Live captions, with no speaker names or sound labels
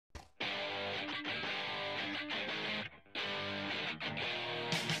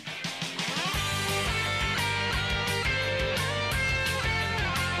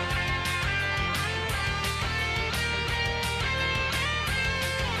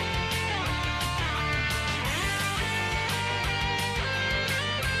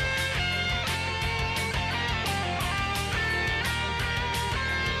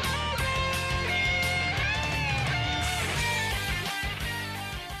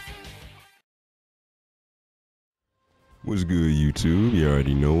What's good, YouTube? You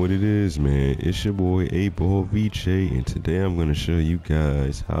already know what it is, man. It's your boy App VjSuave, and today I'm going to show you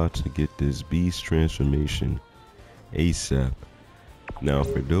guys how to get this beast transformation ASAP. Now,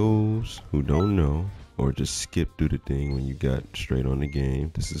 for those who don't know or just skip through the thing when you got straight on the game,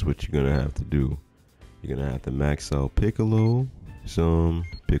 this is what you're going to have to do. You're going to have to max out Piccolo, some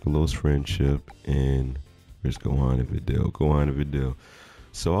Piccolo's friendship, and where's Gohan and Videl.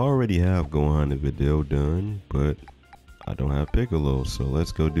 So I already have Gohan and Videl done, but I don't have Piccolo, so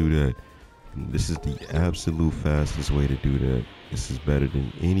let's go do that. This is the absolute fastest way to do that. This is better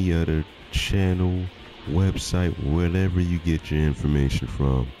than any other channel, website, whatever you get your information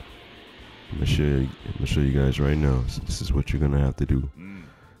from. I'm gonna show you guys right now. So this is what you're gonna have to do.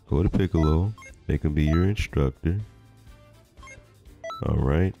 Go to Piccolo, make him be your instructor.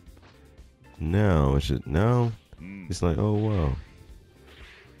 Alright. Now it's like, oh wow.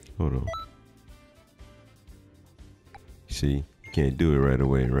 Hold on. See, you can't do it right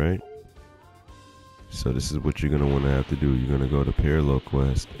away, right? So this is what you're gonna want to have to do. You're gonna go to Parallel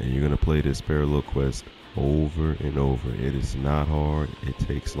Quest, and you're gonna play this Parallel Quest over and over. It is not hard. It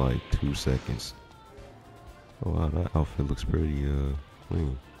takes like 2 seconds. Oh wow, that outfit looks pretty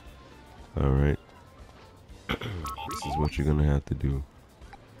clean. All right. This is what you're gonna have to do.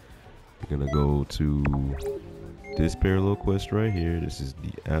 You're gonna go to this Parallel Quest right here. This is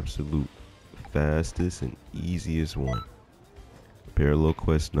the absolute fastest and easiest one. Parallel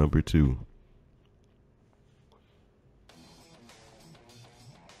Quest number 2.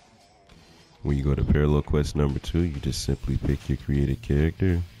 When you go to Parallel Quest number 2, you just simply pick your created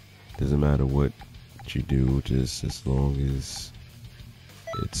character. Doesn't matter what you do, just as long as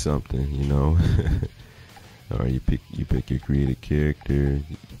it's something, you know. Alright, you pick your created character.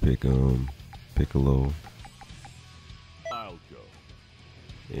 You pick Piccolo. I'll go.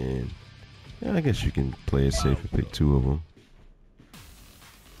 And yeah, I guess you can play it safe and pick 2 of them.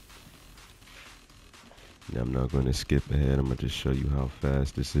 Now, I'm not going to skip ahead. I'm going to just show you how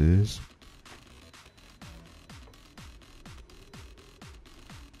fast this is.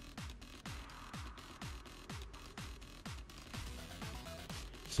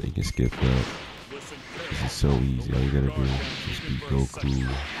 So you can skip that. This is so easy. All you gotta do is just be Goku.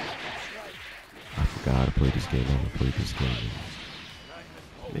 I forgot how to play this game. I haven't played this game.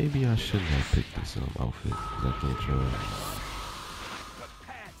 Maybe I shouldn't have picked this outfit because I can't try.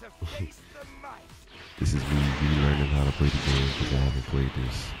 This is me relearning how to play the game because I haven't played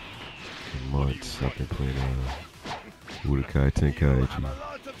this in months. I've been playing Budokai Tenkaichi.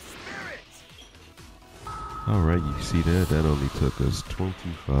 Alright, you see that? That only took us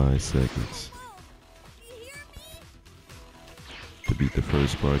 25 seconds to beat the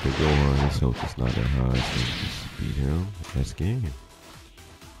first part of Gohan. His health is not that high, so you just beat him. That's game.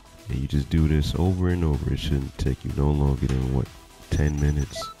 And you just do this over and over. It shouldn't take you no longer than, what, 10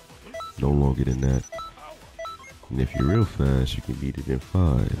 minutes? No longer than that. And if you're real fast, you can beat it in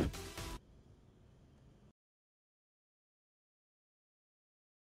 5.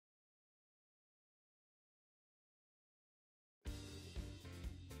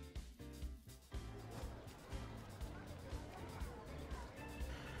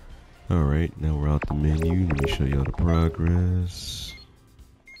 Alright, now we're out the menu. Let me show y'all the progress.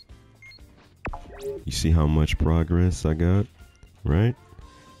 You see how much progress I got? Right?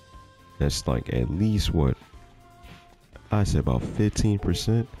 That's like at least what? I said about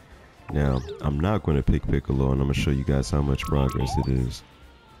 15%. Now, I'm not going to pick Piccolo, and I'm going to show you guys how much progress it is.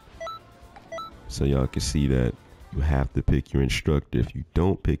 So y'all can see that you have to pick your instructor. If you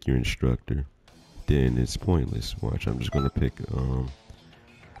don't pick your instructor, then it's pointless. Watch, I'm just going to pick a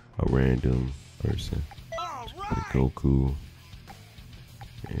random person. Pick Goku.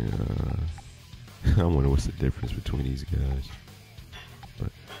 And I wonder what's the difference between these guys.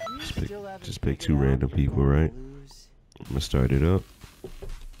 But just pick 2 random people, right? I'm gonna start it up.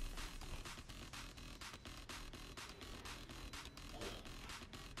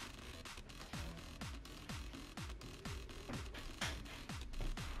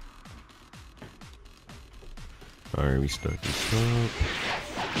 Alright, we start this up.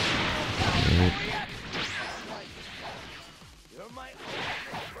 Alright.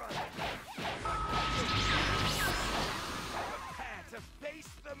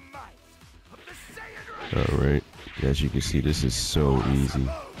 Alright, as you can see, this is so easy.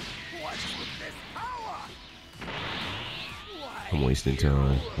 I'm wasting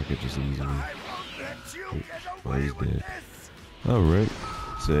time. I could just easily. Oh, he's dead. Alright,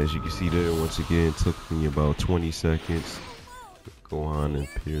 so as you can see there, once again, it took me about 20 seconds. Gohan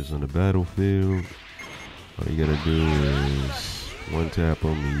appears on the battlefield. All you gotta do is One tap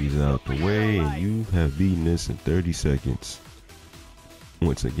on these out the way, and you have beaten this in 30 seconds.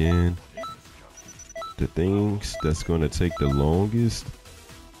 Once again, the things that's going to take the longest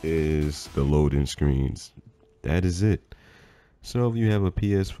is the loading screens. That is it. So if you have a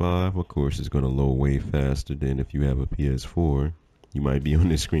PS5, of course, it's going to load way faster than if you have a PS4. You might be on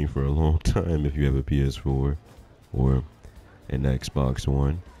this screen for a long time if you have a PS4 or an Xbox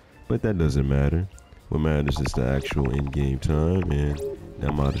One, but that doesn't matter. What matters is the actual in-game time, and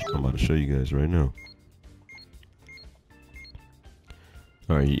I'm about to show you guys right now.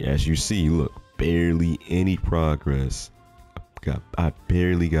 Alright, as you see, look, barely any progress. I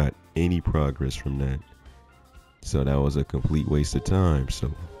barely got any progress from that. So that was a complete waste of time.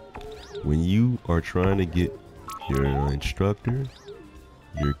 So when you are trying to get your instructor,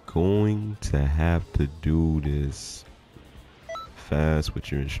 you're going to have to do this fast with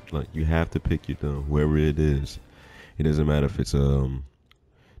your you have to pick your thumb, whoever it is. It doesn't matter if it's Piccolo,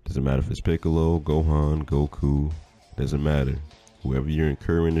 Gohan, Goku. Doesn't matter. Whoever your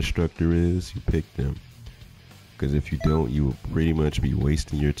current instructor is, you pick them. Because if you don't, you will pretty much be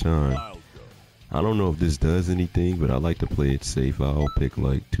wasting your time. I don't know if this does anything, but I like to play it safe. I'll pick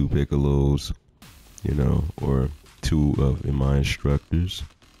like 2 Piccolos, you know, or 2 of my instructors.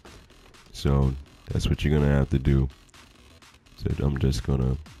 So that's what you're gonna have to do. So I'm just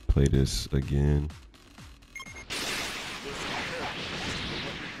gonna play this again.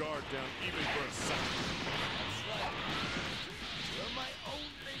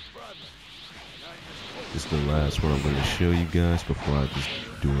 This is the last one I'm gonna show you guys before I just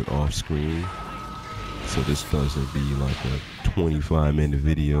do it off screen. So this doesn't be like a 25-minute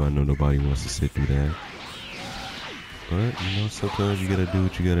video. I know nobody wants to sit through that. But, you know, sometimes you gotta do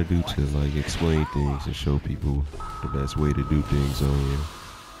what you gotta do to, like, explain things and show people the best way to do things on here.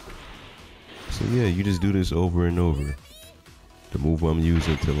 So yeah, you just do this over and over. The move I'm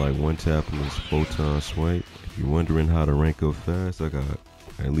using to, like, one tap on this photon swipe. If you're wondering how to rank up fast, I got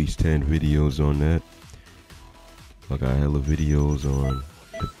at least 10 videos on that. I got hella videos on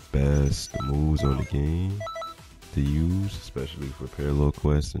the best moves on the game to use, especially for parallel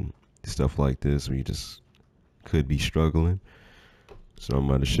quests and stuff like this where you just could be struggling. So I'm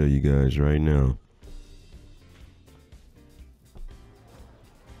about to show you guys right now.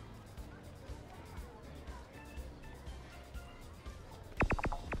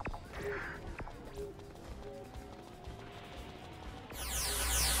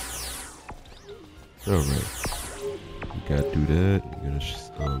 Alright, you gotta do that. You're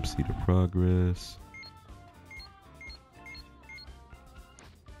gonna see the progress.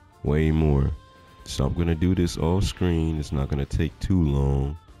 Way more. So I'm gonna do this all screen. It's not gonna take too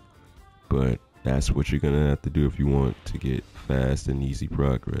long, but that's what you're gonna have to do if you want to get fast and easy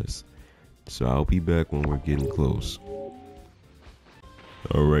progress. So I'll be back when we're getting close.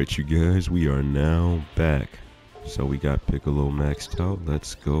 Alright, you guys, we are now back. So we got Piccolo maxed out.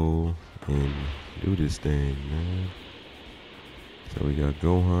 Let's go and do this thing, man. So we got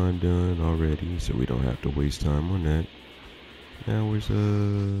Gohan done already, so we don't have to waste time on that. Now where's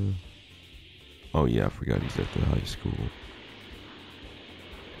oh yeah, I forgot he's at the high school.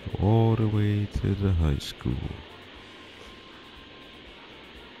 Go all the way to the high school.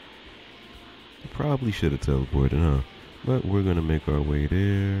 Probably should have teleported, huh? But we're gonna make our way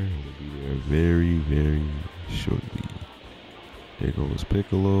there. We'll be there very, very shortly. There goes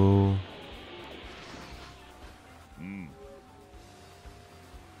Piccolo.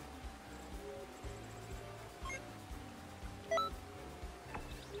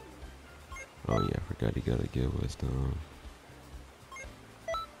 Oh yeah, I forgot he gotta give us the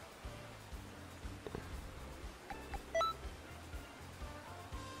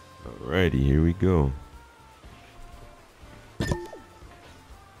Alrighty, here we go.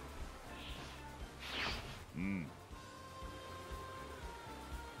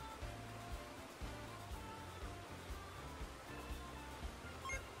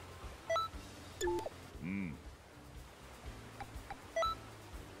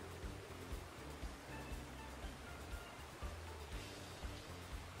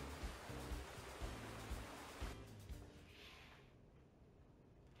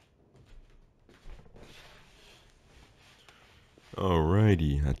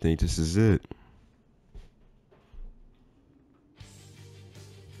 Alrighty, I think this is it.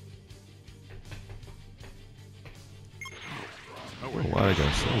 Oh, why I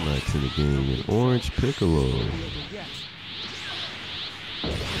got so much in the game? An orange Piccolo.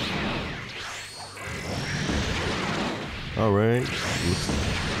 Alright,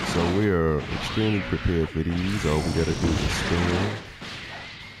 so we are extremely prepared for these. All we gotta do is spin.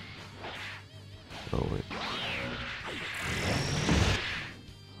 Oh wait.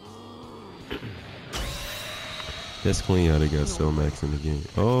 That's clean how they got Cell Max in the game.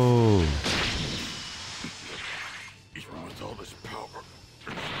 Oh. Even with all this power.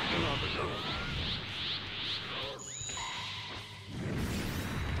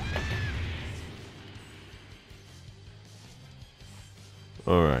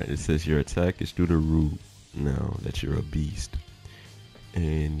 Alright, it says your attack is through the root now that you're a beast.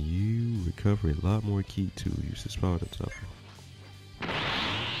 And you recover a lot more ki too. Use this power to top.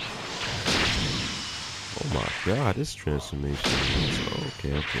 Oh my god, this transformation is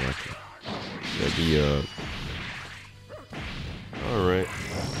okay. Let me alright.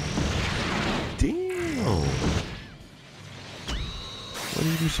 Damn. Why do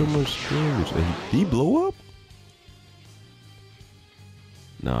you do so much damage? He blow up?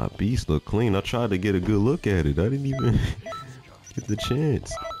 Nah, beast look clean. I tried to get a good look at it. I didn't even get the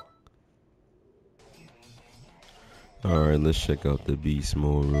chance. Alright, let's check out the beast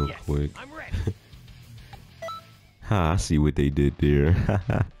mode real quick. Ha, I see what they did there.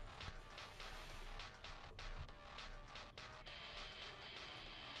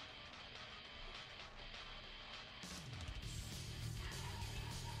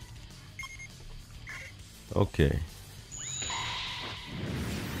 Okay.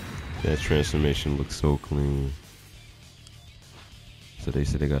 That transformation looks so clean. So they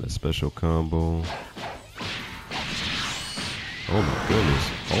said they got a special combo. Oh my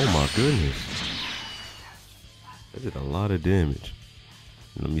goodness. Oh my goodness. That did a lot of damage.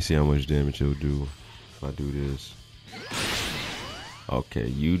 Let me see how much damage it'll do if I do this. Okay,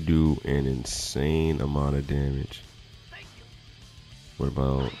 you do an insane amount of damage. What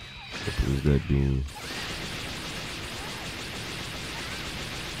about what is that beam?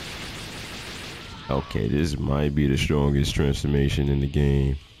 Okay, this might be the strongest transformation in the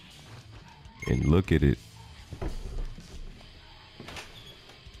game. And look at it.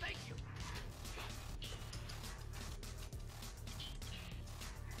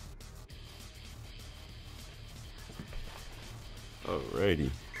 Alrighty.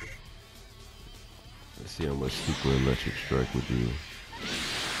 Let's see how much super electric strike would do.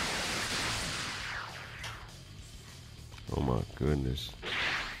 Oh my goodness.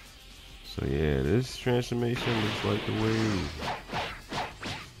 So yeah, this transformation looks like the wave.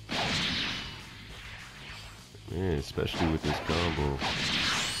 Man, especially with this combo.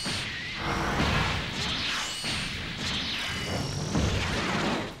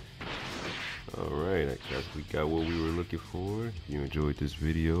 Alright, I guess we got what we were looking for. If you enjoyed this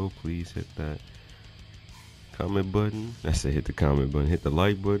video, please hit that comment button. I said hit the comment button, hit the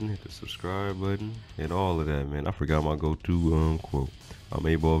like button, hit the subscribe button, hit all of that, man. I forgot my go-to quote. I'm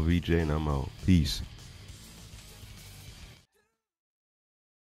VjSuave and I'm out. Peace.